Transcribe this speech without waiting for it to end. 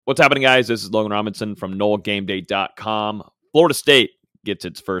What's happening, guys? This is Logan Robinson from NoleGameDay.com. Florida State gets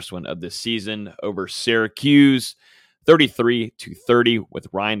its first win of the season over Syracuse, 33-30, with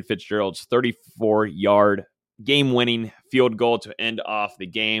Ryan Fitzgerald's 34-yard game-winning field goal to end off the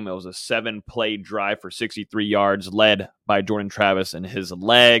game. It was a 7-play drive for 63 yards, led by Jordan Travis and his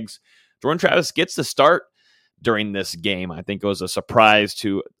legs. Jordan Travis gets the start during this game. I think it was a surprise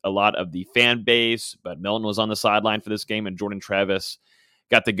to a lot of the fan base, but Milton was on the sideline for this game, and Jordan Travis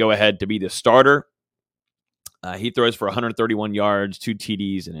got the go-ahead to be the starter. He throws for 131 yards, 2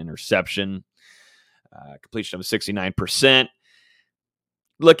 TDs, and interception. Completion of 69%.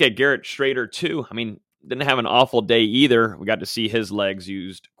 Look at Garrett Schrader, too. I mean, didn't have an awful day either. We got to see his legs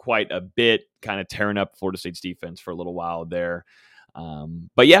used quite a bit, kind of tearing up Florida State's defense for a little while there.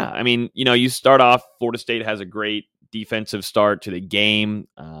 But yeah, I mean, you start off, Florida State has a great defensive start to the game.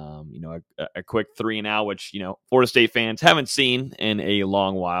 A quick 3-and-out, which, Florida State fans haven't seen in a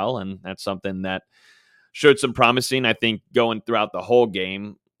long while. And that's something that showed some promising, I think, going throughout the whole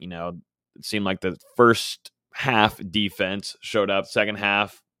game. It seemed like the first half defense showed up, second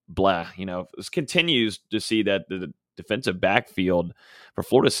half, blah. It continues to see that the defensive backfield for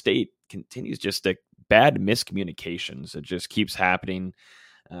Florida State continues just to bad miscommunications. It just keeps happening.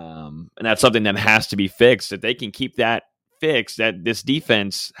 And that's something that has to be fixed. If they can keep that fixed, that this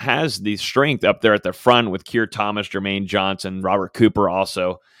defense has the strength up there at the front with Keir Thomas, Jermaine Johnson, Robert Cooper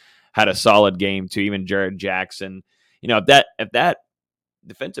also had a solid game too, even Jared Jackson. If that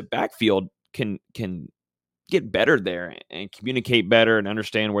defensive backfield can get better there and communicate better and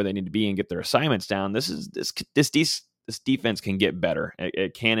understand where they need to be and get their assignments down, this defense can get better.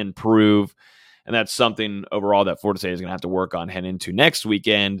 It can improve. And that's something overall that Florida State is going to have to work on heading into next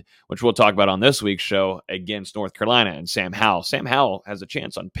weekend, which we'll talk about on this week's show against North Carolina and Sam Howell. Sam Howell has a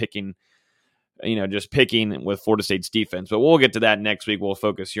chance on picking with Florida State's defense. But we'll get to that next week. We'll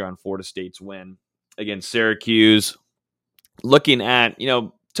focus here on Florida State's win against Syracuse. Looking at,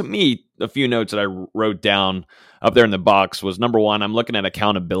 to me, a few notes that I wrote down up there in the box was, number one, I'm looking at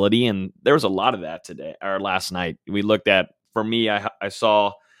accountability, and there was a lot of that last night. We looked at, for me, I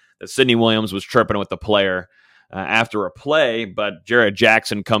saw that Sidney Williams was chirping with the player after a play, but Jared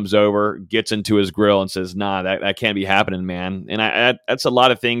Jackson comes over, gets into his grill and says, nah, that can't be happening, man. And that's a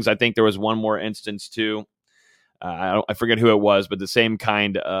lot of things. I think there was one more instance too. I forget who it was, but the same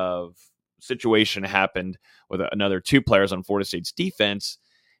kind of situation happened with another 2 players on Florida State's defense.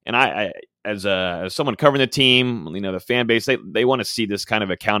 And I as someone covering the team, the fan base, they want to see this kind of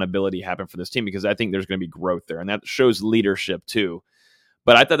accountability happen for this team, because I think there's going to be growth there, and that shows leadership too.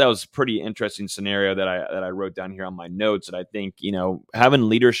 But I thought that was a pretty interesting scenario that I wrote down here on my notes. And I think, having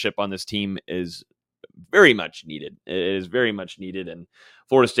leadership on this team is very much needed. It is very much needed. And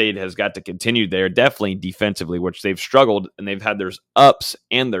Florida State has got to continue there, definitely defensively, which they've struggled, and they've had their ups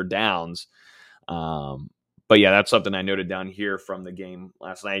and their downs. But yeah, that's something I noted down here from the game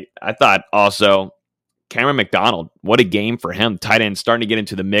last night. I thought also Cameron McDonald, what a game for him. Tight end starting to get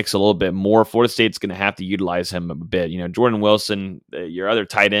into the mix a little bit more. Florida State's going to have to utilize him a bit. Jordan Wilson, your other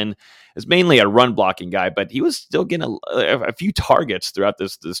tight end, is mainly a run blocking guy, but he was still getting a few targets throughout the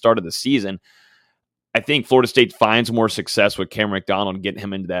start of the season. I think Florida State finds more success with Cameron McDonald, getting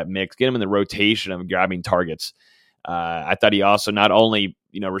him into that mix, get him in the rotation of grabbing targets. I thought he also not only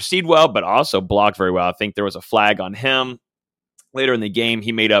received well, but also blocked very well. I think there was a flag on him later in the game.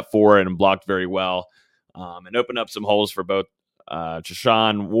 He made up for it and blocked very well. And opened up some holes for both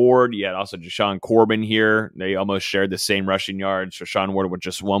Jashawn Ward. You had also Jashawn Corbin here. They almost shared the same rushing yards. Jashawn Ward with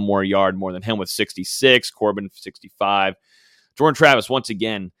just one more yard more than him with 66. Corbin 65. Jordan Travis, once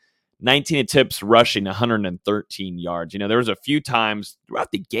again, 19 attempts rushing, 113 yards. There was a few times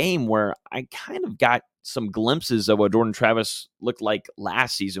throughout the game where I kind of got some glimpses of what Jordan Travis looked like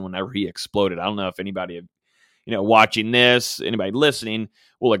last season whenever he exploded. I don't know if anybody, watching this, anybody listening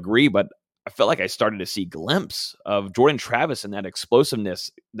will agree, but I felt like I started to see a glimpse of Jordan Travis and that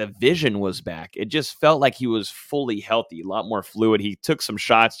explosiveness. The vision was back. It just felt like he was fully healthy, a lot more fluid. He took some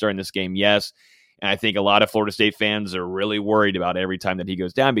shots during this game, yes. And I think a lot of Florida State fans are really worried about every time that he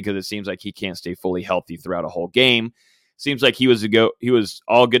goes down, because it seems like he can't stay fully healthy throughout a whole game. Seems like he was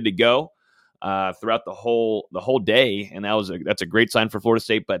all good to go throughout the whole day, and that's a great sign for Florida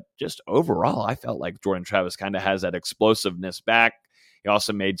State. But just overall, I felt like Jordan Travis kind of has that explosiveness back. He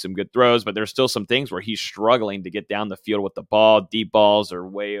also made some good throws, but there's still some things where he's struggling to get down the field with the ball. Deep balls are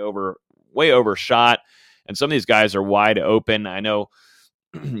way overshot, and some of these guys are wide open. I know,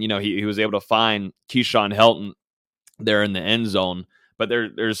 he was able to find Keyshawn Helton there in the end zone, but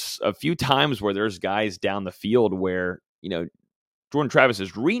there's a few times where there's guys down the field where, Jordan Travis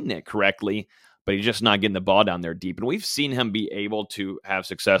is reading it correctly, but he's just not getting the ball down there deep. And we've seen him be able to have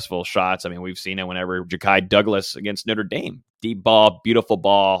successful shots. I mean, we've seen it whenever Ja'Kai Douglas against Notre Dame. Deep ball, beautiful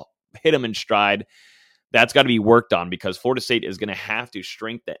ball, hit him in stride. That's got to be worked on because Florida State is going to have to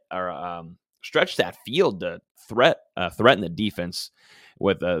stretch that field to threaten the defense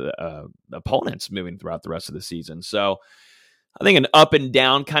with opponents moving throughout the rest of the season. So I think an up and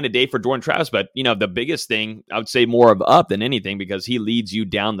down kind of day for Jordan Travis, but the biggest thing I would say more of up than anything because he leads you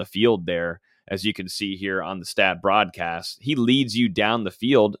down the field there, as you can see here on the stat broadcast. He leads you down the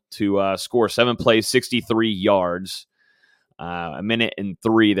field to score 7 plays, 63 yards, a minute and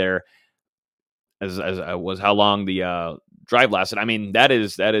 3 there, as was how long the drive lasted. I mean, that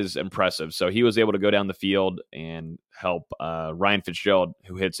is impressive. So he was able to go down the field and help Ryan Fitzgerald,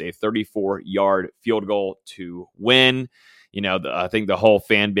 who hits a 34-yard field goal to win. I think the whole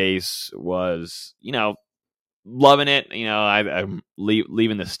fan base was, loving it. I'm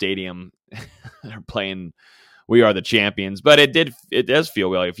leaving the stadium. They're playing "We Are the Champions," but it does feel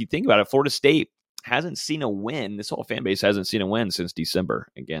well. If you think about it, Florida State hasn't seen a win. This whole fan base hasn't seen a win since December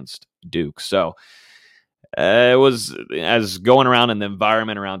against Duke. So it was, as going around in the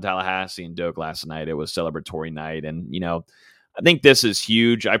environment around Tallahassee and Duke last night, it was celebratory night. And, I think this is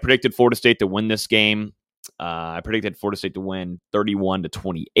huge. I predicted Florida State to win this game. I predicted Florida State to win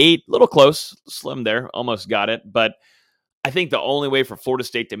 31-28. A little close, slim there, almost got it. But I think the only way for Florida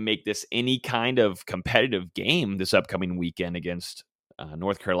State to make this any kind of competitive game this upcoming weekend against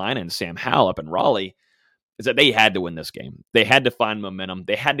North Carolina and Sam Howell up in Raleigh is that they had to win this game. They had to find momentum.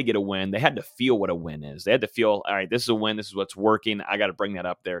 They had to get a win. They had to feel what a win is. They had to feel, all right, this is a win. This is what's working. I got to bring that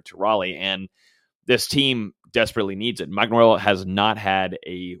up there to Raleigh. And this team desperately needs it. Mike Norvell has not had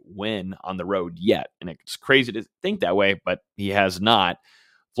a win on the road yet. And it's crazy to think that way, but he has not.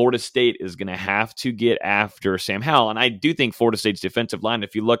 Florida State is going to have to get after Sam Howell. And I do think Florida State's defensive line,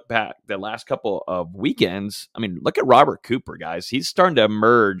 if you look back the last couple of weekends, I mean, look at Robert Cooper, guys. He's starting to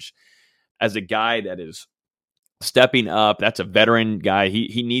emerge as a guy that is stepping up. That's a veteran guy.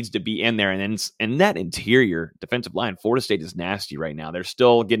 He needs to be in there. And then in that interior defensive line, Florida State is nasty right now. They're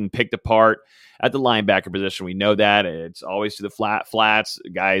still getting picked apart at the linebacker position. We know that. It's always to the flats,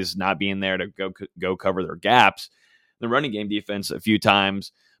 guys not being there to go cover their gaps. The running game defense a few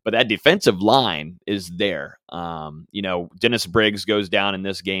times, but that defensive line is there. Dennis Briggs goes down in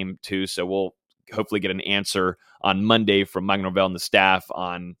this game too, so we'll hopefully get an answer on Monday from Mike Norvell and the staff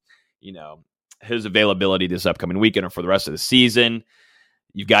on, his availability this upcoming weekend or for the rest of the season.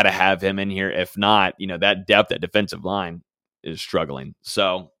 You've got to have him in here. If not, that depth, that defensive line is struggling.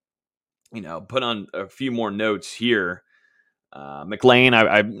 So, put on a few more notes here. McLean,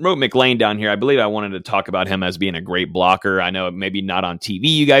 I wrote McLean down here. I believe I wanted to talk about him as being a great blocker. I know maybe not on TV,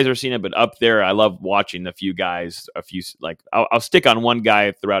 you guys are seeing it, but up there, I love watching a few guys. I'll stick on one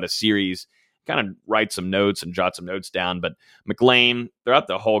guy throughout a series, kind of write some notes and jot some notes down. But McLean, throughout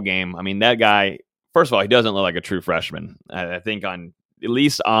the whole game, I mean, that guy, first of all, he doesn't look like a true freshman. I think at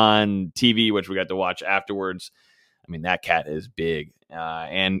least on TV, which we got to watch afterwards, I mean, that cat is big.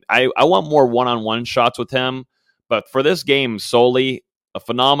 And I want more one-on-one shots with him. But for this game solely, a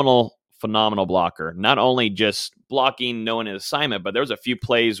phenomenal blocker. Not only just blocking, knowing his assignment, but there was a few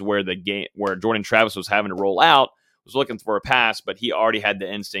plays where Jordan Travis was having to roll out, was looking for a pass, but he already had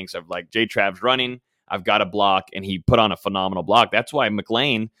the instincts of like, Jay Trav's running, I've got to block, and he put on a phenomenal block. That's why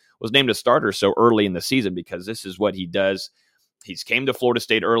McLean was named a starter so early in the season, because this is what he does. He's came to Florida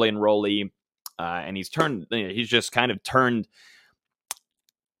State early enrollee, and he's kind of turned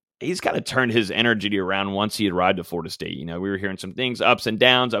his energy around once he arrived at Florida State. We were hearing some things, ups and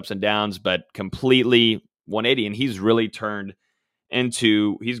downs, but completely 180. And he's really turned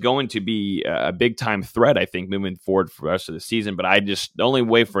into, he's going to be a big time threat, I think, moving forward for the rest of the season. But the only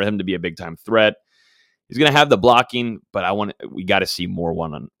way for him to be a big time threat, he's going to have the blocking, but we got to see more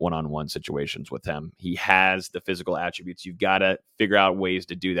one-on-one situations with him. He has the physical attributes. You've got to figure out ways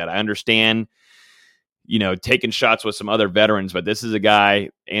to do that. I understand, taking shots with some other veterans, but this is a guy,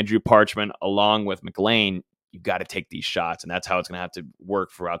 Andrew Parchment, along with McLean, you've got to take these shots, and that's how it's going to have to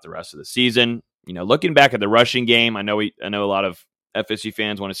work throughout the rest of the season. Looking back at the rushing game, I know a lot of FSU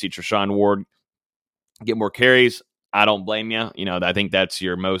fans want to see Treshaun Ward get more carries. I don't blame you. I think that's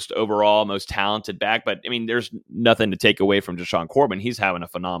your most talented back, but I mean, there's nothing to take away from Deshaun Corbin. He's having a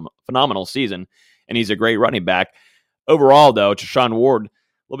phenomenal season, and he's a great running back. Overall, though, Treshaun Ward, a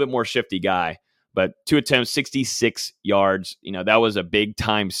little bit more shifty guy. But 2 attempts, 66 yards. That was a big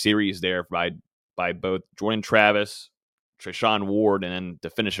time series there by both Jordan Travis, Treshaun Ward, and then to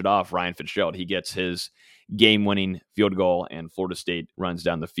finish it off, Ryan Fitzgerald. He gets his game-winning field goal, and Florida State runs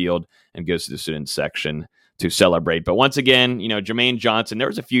down the field and goes to the student section to celebrate. But once again, Jermaine Johnson, there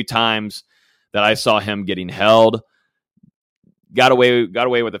was a few times that I saw him getting held. Got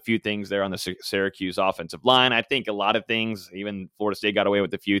away with a few things there on the Syracuse offensive line. I think a lot of things, even Florida State got away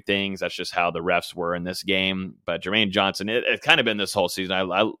with a few things. That's just how the refs were in this game. But Jermaine Johnson, it's kind of been this whole season.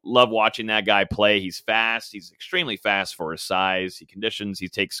 I love watching that guy play. He's fast. He's extremely fast for his size. He conditions. He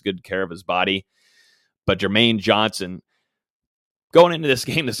takes good care of his body. But Jermaine Johnson, going into this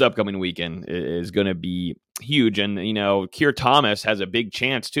game this upcoming weekend, is going to be huge. And, Keir Thomas has a big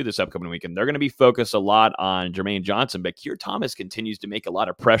chance too this upcoming weekend. They're going to be focused a lot on Jermaine Johnson, but Keir Thomas continues to make a lot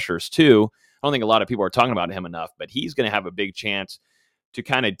of pressures too. I don't think a lot of people are talking about him enough, but he's going to have a big chance to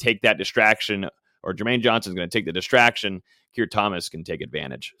kind of take that distraction, or Jermaine Johnson's going to take the distraction. Keir Thomas can take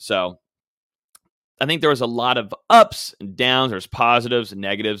advantage. So I think there was a lot of ups and downs. There's positives and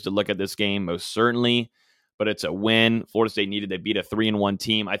negatives to look at this game, most certainly, but it's a win. Florida State needed to beat a 3-1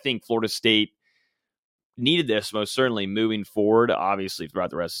 team. I think Florida State needed this most certainly moving forward, obviously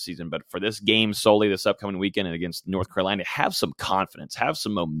throughout the rest of the season, but for this game solely this upcoming weekend and against North Carolina, have some confidence, have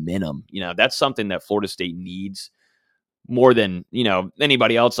some momentum. That's something that Florida State needs more than,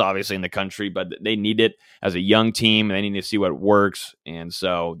 anybody else obviously in the country, but they need it as a young team. They need to see what works. And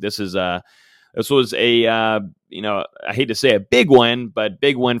so this was a, I hate to say a big win, but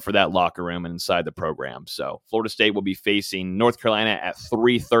big win for that locker room and inside the program. So Florida State will be facing North Carolina at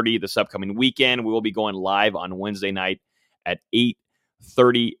 3:30 this upcoming weekend. We will be going live on Wednesday night at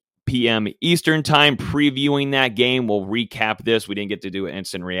 8:30 p.m. Eastern time, previewing that game. We'll recap this. We didn't get to do an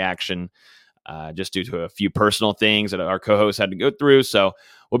instant reaction just due to a few personal things that our co-hosts had to go through. So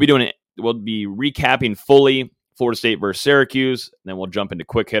we'll be doing it. We'll be recapping fully Florida State versus Syracuse. And then we'll jump into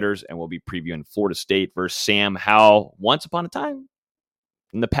quick hitters and we'll be previewing Florida State versus Sam Howell. Once upon a time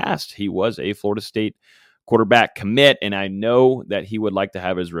in the past, he was a Florida State quarterback commit, and I know that he would like to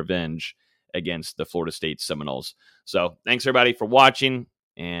have his revenge against the Florida State Seminoles. So thanks everybody for watching,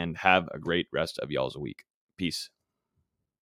 and have a great rest of y'all's week. Peace.